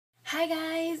Hi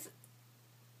guys!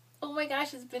 Oh my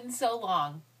gosh, it's been so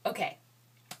long. Okay,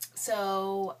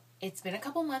 so it's been a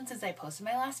couple months since I posted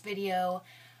my last video.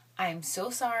 I'm so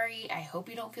sorry. I hope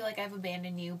you don't feel like I've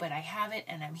abandoned you, but I haven't,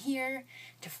 and I'm here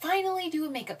to finally do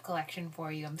a makeup collection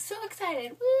for you. I'm so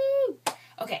excited. Woo!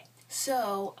 Okay,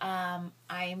 so I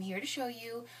am here to show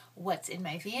you what's in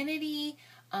my vanity,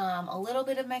 a little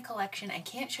bit of my collection. I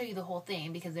can't show you the whole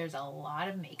thing because there's a lot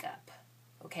of makeup.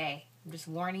 Okay, I'm just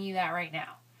warning you that right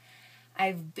now.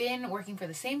 I've been working for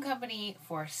the same company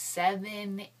for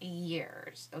 7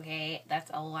 years, okay?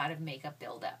 That's a lot of makeup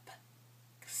buildup.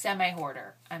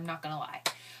 Semi-hoarder, I'm not gonna lie.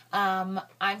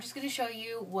 I'm just gonna show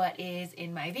you what is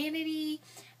in my vanity,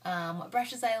 what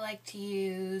brushes I like to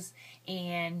use,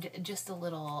 and just a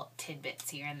little tidbits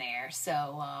here and there. So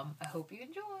I hope you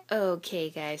enjoy. Okay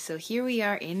guys, so here we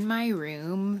are in my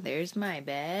room. There's my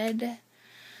bed.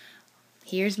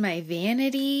 Here's my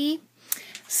vanity.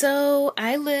 So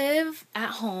I live at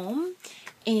home,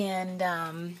 and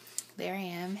there I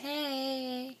am,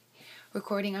 hey,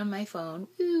 recording on my phone.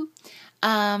 Woo.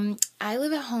 I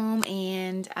live at home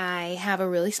and I have a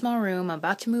really small room. I'm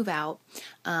about to move out,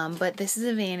 but this is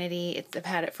a vanity. I've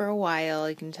had it for a while.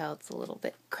 You can tell it's a little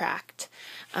bit cracked,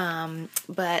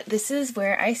 but this is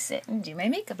where I sit and do my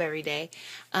makeup every day.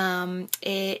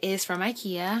 It is from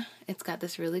IKEA. It's got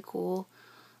this really cool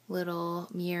little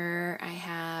mirror. I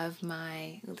have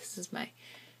this is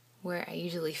where I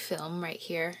usually film right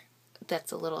here.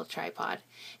 That's a little tripod.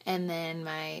 And then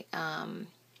my,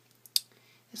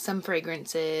 some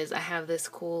fragrances. I have this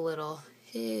cool little,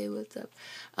 hey, what's up?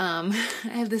 I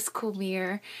have this cool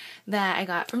mirror that I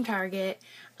got from Target.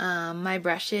 My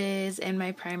brushes and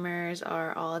my primers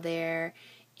are all there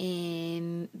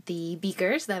in the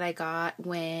beakers that I got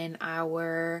when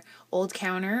our old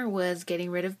counter was getting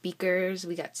rid of beakers.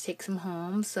 We got to take some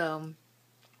home, so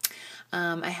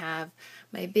I have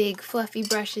my big fluffy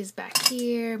brushes back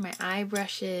here, my eye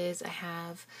brushes. I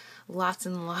have lots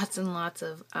and lots and lots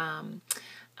of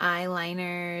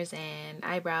eyeliners and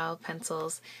eyebrow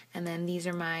pencils, and then these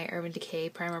are my Urban Decay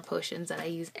primer potions that I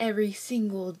use every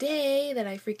single day that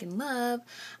I freaking love.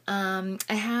 I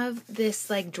have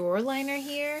this like drawer liner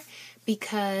here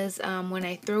because when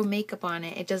I throw makeup on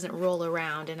it, it doesn't roll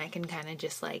around, and I can kind of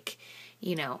just like,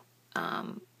 you know,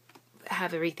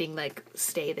 have everything like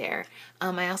stay there.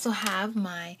 I also have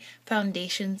my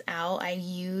foundations out. I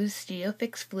use Studio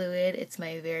Fix Fluid. It's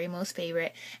my very most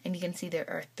favorite, and you can see there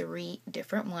are 3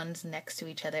 different ones next to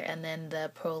each other, and then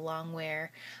the Pro Longwear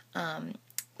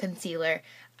concealer.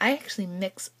 I actually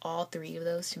mix all 3 of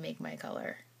those to make my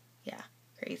color. Yeah,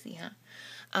 crazy, huh?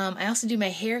 I also do my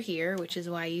hair here, which is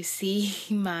why you see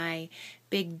my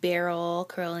big barrel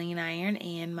curling iron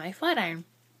and my flat iron.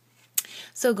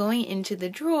 So going into the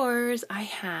drawers, I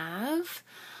have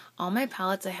all my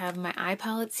palettes. I have my eye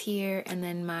palettes here, and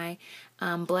then my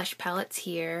blush palettes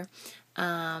here.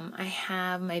 I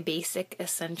have my basic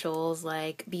essentials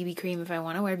like BB cream if I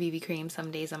want to wear BB cream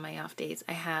some days on my off days.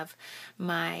 I have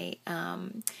my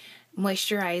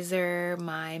moisturizer,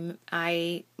 my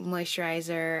eye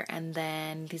moisturizer, and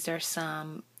then these are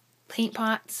some paint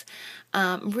pots.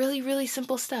 Really, really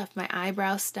simple stuff. My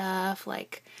eyebrow stuff,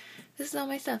 like this is all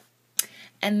my stuff.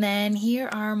 And then here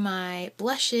are my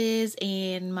blushes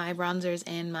and my bronzers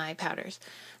and my powders.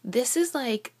 This is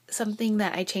like something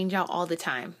that I change out all the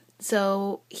time.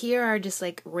 So here are just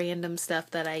like random stuff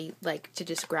that I like to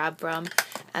just grab from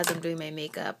as I'm doing my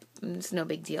makeup. It's no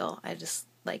big deal. I just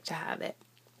like to have it.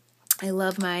 I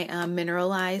love my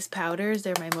mineralized powders.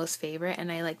 They're my most favorite,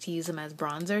 and I like to use them as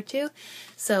bronzer too.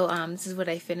 So this is what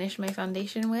I finish my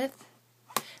foundation with.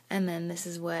 And then this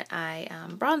is what I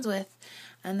bronze with.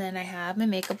 And then I have my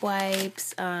makeup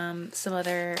wipes, some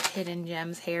other hidden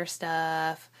gems, hair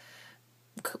stuff,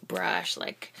 brush.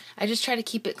 Like, I just try to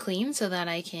keep it clean so that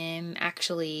I can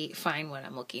actually find what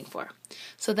I'm looking for.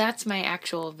 So that's my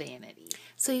actual vanity.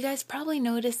 So you guys probably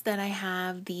noticed that I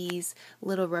have these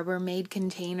little Rubbermaid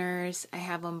containers. I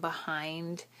have them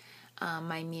behind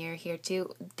my mirror here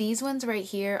too. These ones right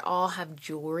here all have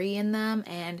jewelry in them,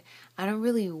 and I don't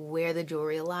really wear the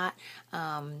jewelry a lot.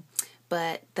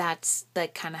 But that's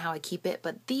like kind of how I keep it.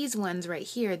 But these ones right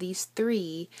here, these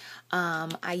 3,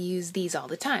 I use these all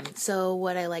the time. So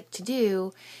what I like to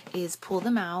do is pull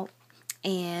them out,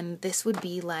 and this would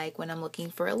be like when I'm looking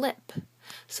for a lip.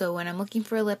 So when I'm looking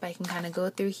for a lip, I can kind of go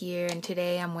through here, and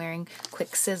today I'm wearing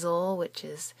Quick Sizzle, which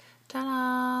is,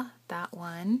 ta-da, that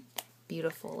one.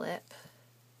 Beautiful lip.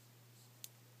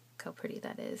 Look how pretty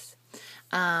that is.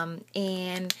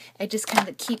 And it just kind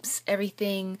of keeps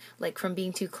everything like from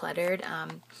being too cluttered.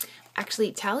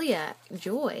 Actually, Talia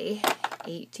Joy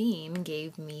 18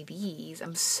 gave me these.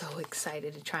 I'm so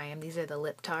excited to try them. These are the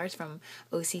lip tars from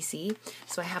OCC.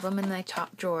 So I have them in my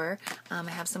top drawer. I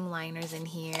have some liners in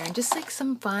here and just like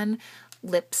some fun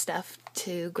lip stuff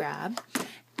to grab.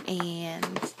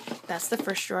 And that's the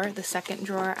first drawer. The second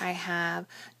drawer, I have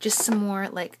just some more,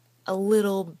 like a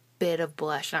little bit of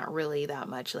blush, not really that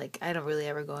much. Like I don't really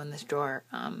ever go in this drawer.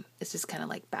 It's just kind of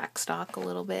like backstock a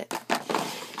little bit.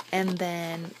 And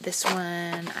then this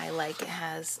one I like. It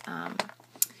has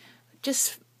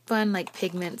just fun like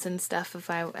pigments and stuff if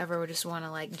I ever just want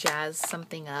to like jazz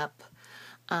something up.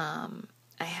 I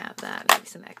have that, maybe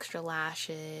some extra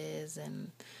lashes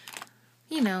and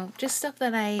you know, just stuff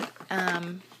that I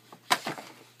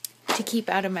to keep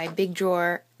out of my big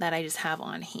drawer that I just have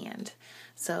on hand.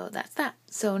 So that's that.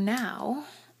 So now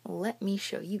let me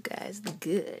show you guys the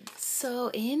goods. So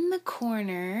in the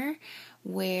corner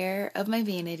where of my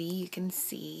vanity, you can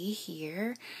see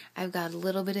here, I've got a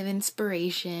little bit of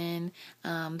inspiration,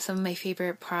 some of my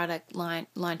favorite product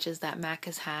launches that MAC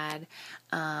has had.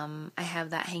 I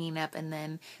have that hanging up, and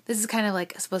then this is kind of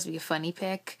like supposed to be a funny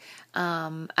pic.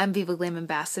 I'm Viva Glam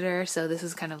Ambassador, so this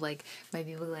is kind of like my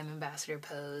Viva Glam Ambassador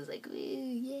pose, like, woo,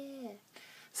 yeah.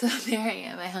 So there I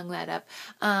am. I hung that up.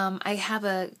 I have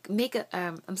a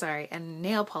a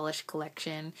nail polish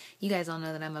collection. You guys all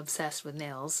know that I'm obsessed with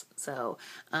nails. So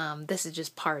this is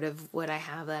just part of what I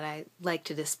have that I like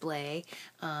to display.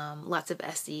 Lots of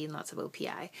SD and lots of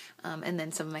OPI. And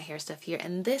then some of my hair stuff here.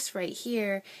 And this right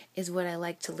here is what I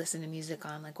like to listen to music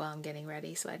on, like while I'm getting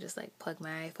ready. So I just like plug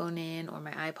my phone in or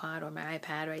my iPod or my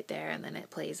iPad right there, and then it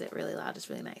plays it really loud. It's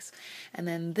really nice. And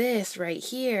then this right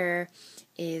here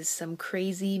is some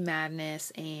crazy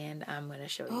madness, and I'm going to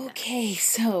show you Okay,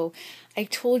 so I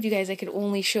told you guys I could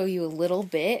only show you a little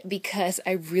bit because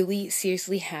I really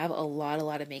seriously have a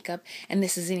lot of makeup, and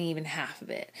this isn't even half of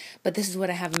it. But this is what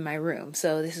I have in my room,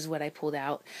 so this is what I pulled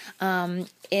out.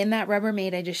 In that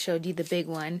Rubbermaid I just showed you, the big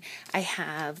one, I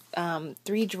have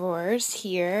 3 drawers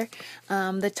here.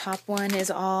 The top one is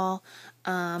all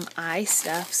eye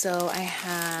stuff, so I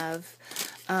have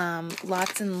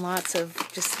lots and lots of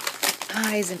just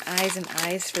eyes and eyes and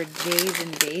eyes for days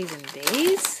and days and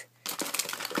days.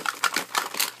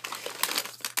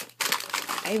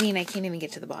 I mean, I can't even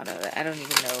get to the bottom of it. I don't even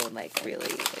know, like, really,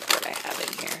 like, what I have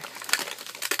in here.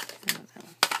 I don't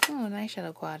know. Oh, an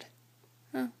eyeshadow quad.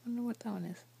 Huh, I wonder what that one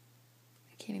is.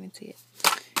 I can't even see it.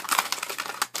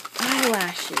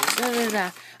 Eyelashes. Da, da,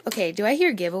 da. Okay, do I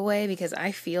hear giveaway? Because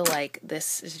I feel like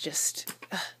this is just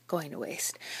going to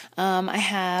waste. I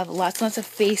have lots and lots of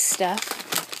face stuff.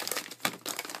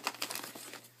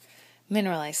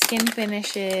 Mineralized skin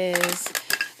finishes,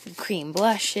 cream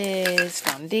blushes,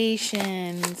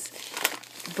 foundations,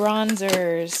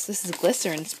 bronzers. This is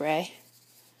glycerin spray.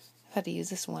 I've had to use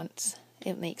this once.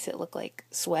 It makes it look like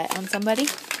sweat on somebody.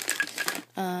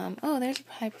 Oh, there's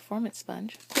a high performance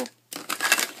sponge. Cool.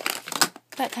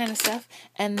 That kind of stuff.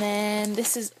 And then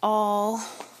this is all,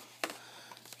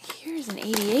 here's an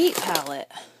 88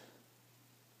 palette.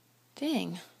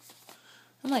 Dang.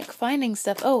 I'm like finding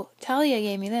stuff. Oh, Talia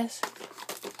gave me this.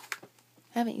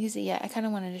 I haven't used it yet. I kind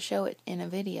of wanted to show it in a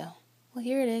video. Well,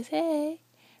 here it is. Hey,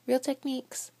 Real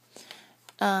Techniques.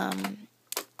 I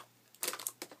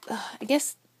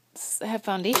guess I have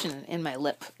foundation in my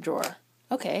lip drawer.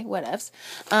 Okay, whatevs.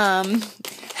 I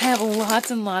have lots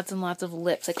and lots and lots of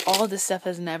lips. Like, all this stuff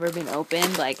has never been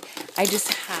opened. Like, I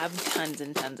just have tons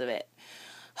and tons of it.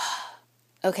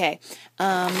 Okay.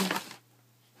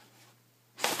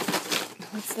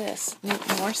 What's this?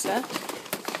 More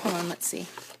stuff? Hold on, let's see.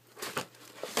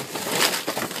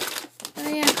 Oh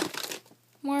yeah,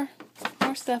 more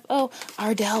stuff. Oh,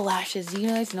 Ardell lashes. Do you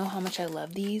guys know how much I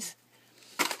love these?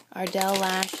 Ardell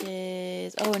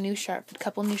lashes. Oh,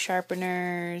 couple new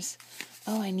sharpeners.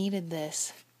 Oh, I needed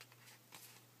this.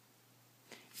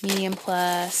 Medium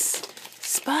plus.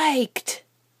 Spiked.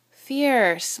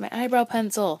 Fierce. My eyebrow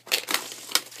pencil.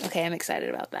 Okay, I'm excited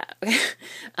about that.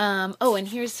 Oh, and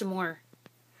here's some more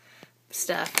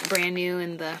stuff, brand new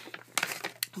in the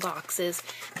boxes.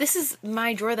 This is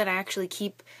my drawer that I actually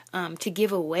keep to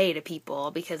give away to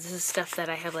people, because this is stuff that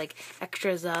I have like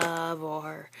extras of,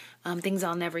 or things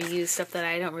I'll never use, stuff that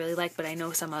I don't really like but I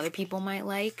know some other people might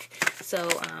like. So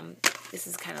this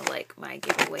is kind of like my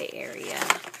giveaway area.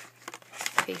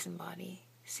 Face and Body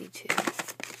C2.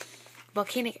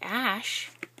 Volcanic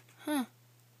Ash. Huh.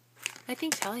 I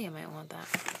think Talia might want that.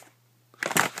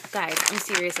 Guys, I'm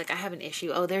serious, like, I have an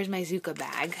issue. Oh, there's my Zuka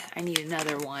bag. I need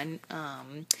another one.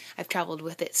 I've traveled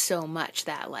with it so much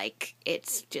that, like,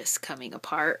 it's just coming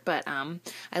apart, but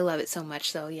I love it so much,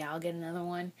 so yeah, I'll get another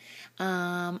one.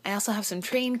 I also have some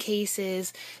train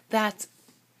cases. That's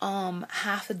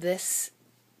half of this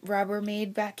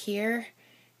Rubbermaid back here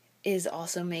is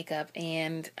also makeup,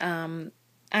 and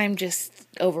I'm just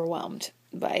overwhelmed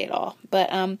by it all. But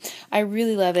I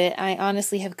really love it. I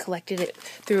honestly have collected it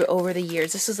through over the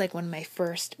years. This was like one of my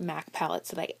first MAC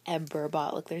palettes that I ever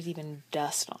bought. Look, there's even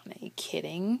dust on it. Are you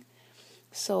kidding?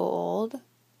 So old.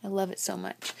 I love it so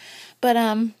much. But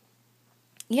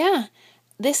yeah,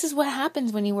 this is what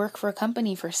happens when you work for a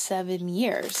company for 7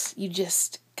 years. You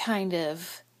just kind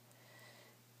of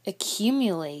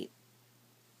accumulate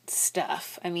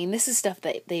stuff. I mean, this is stuff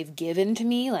that they've given to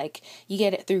me. Like, you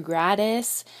get it through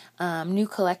gratis, new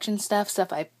collection stuff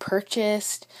I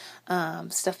purchased,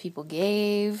 stuff people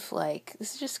gave. Like,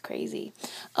 this is just crazy.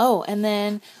 Oh, and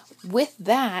then with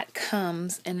that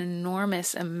comes an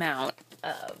enormous amount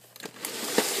of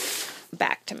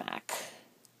Back to MAC.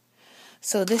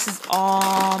 So this is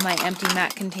all my empty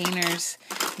MAC containers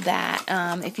that,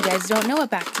 if you guys don't know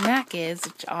what Back to MAC is,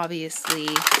 which obviously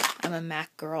I'm a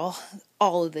MAC girl.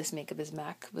 All of this makeup is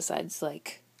MAC, besides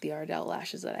like the Ardell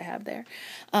lashes that I have there.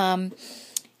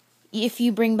 If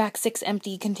you bring back 6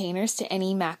 empty containers to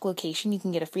any MAC location, you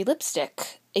can get a free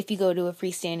lipstick. If you go to a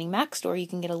freestanding MAC store, you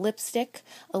can get a lipstick,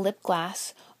 a lip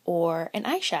gloss, or an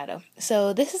eyeshadow.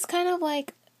 So this is kind of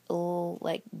like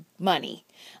money.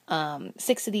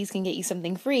 6 of these can get you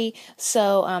something free.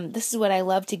 So this is what I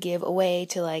love to give away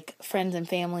to like friends and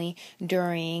family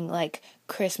during like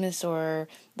Christmas or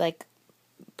like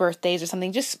birthdays or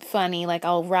something. Just funny. Like,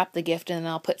 I'll wrap the gift and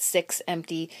then I'll put 6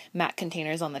 empty MAC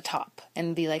containers on the top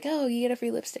and be like, oh, you get a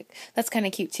free lipstick. That's kind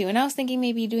of cute too. And I was thinking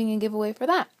maybe doing a giveaway for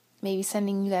that. Maybe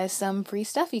sending you guys some free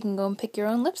stuff. You can go and pick your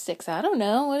own lipsticks. I don't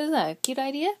know. What is that? A cute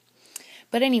idea?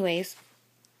 But anyways,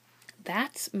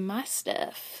 that's my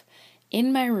stuff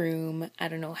in my room. I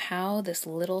don't know how this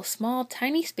little small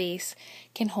tiny space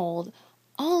can hold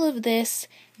all of this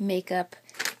makeup,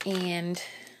 and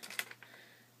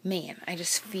man, I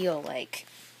just feel like,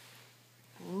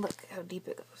 look how deep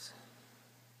it goes.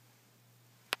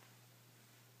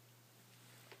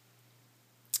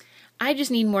 I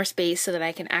just need more space so that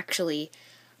I can actually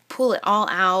pull it all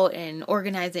out and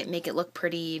organize it, make it look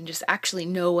pretty, and just actually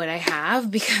know what I have,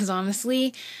 because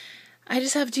honestly, I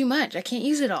just have too much. I can't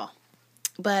use it all.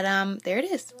 But there it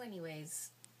is. So anyways,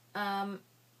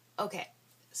 okay.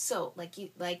 So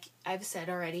like I've said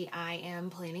already, I am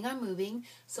planning on moving.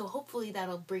 So hopefully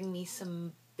that'll bring me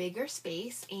some bigger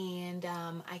space, and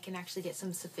I can actually get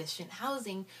some sufficient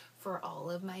housing for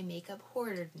all of my makeup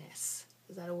hoardedness.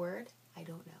 Is that a word? I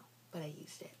don't know, but I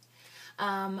used it.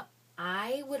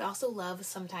 I would also love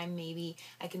sometime maybe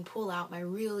I can pull out my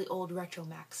really old retro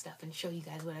MAC stuff and show you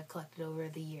guys what I've collected over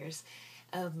the years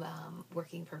of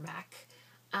working for MAC.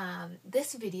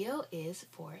 This video is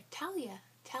for Talia.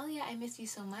 Talia, I miss you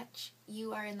so much.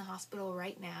 You are in the hospital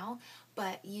right now,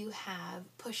 but you have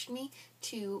pushed me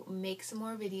to make some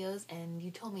more videos, and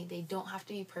you told me they don't have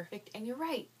to be perfect, and you're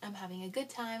right. I'm having a good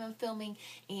time, I'm filming,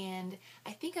 and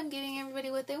I think I'm giving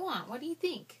everybody what they want. What do you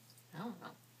think? I don't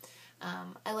know.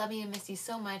 I love you and miss you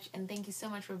so much, and thank you so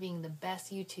much for being the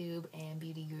best YouTube and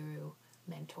beauty guru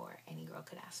mentor any girl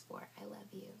could ask for. I love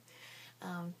you.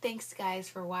 Thanks guys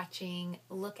for watching.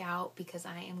 Look out, because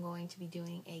I am going to be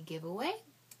doing a giveaway,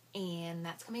 and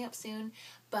that's coming up soon.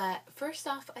 But first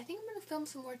off, I think I'm going to film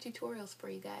some more tutorials for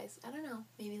you guys. I don't know,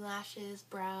 maybe lashes,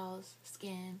 brows,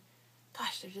 skin.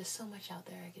 Gosh, there's just so much out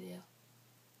there I could do.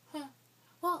 Huh.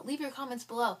 Well, leave your comments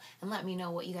below and let me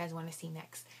know what you guys want to see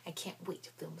next. I can't wait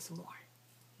to film some more.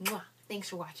 Mwah. Thanks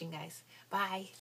for watching, guys. Bye.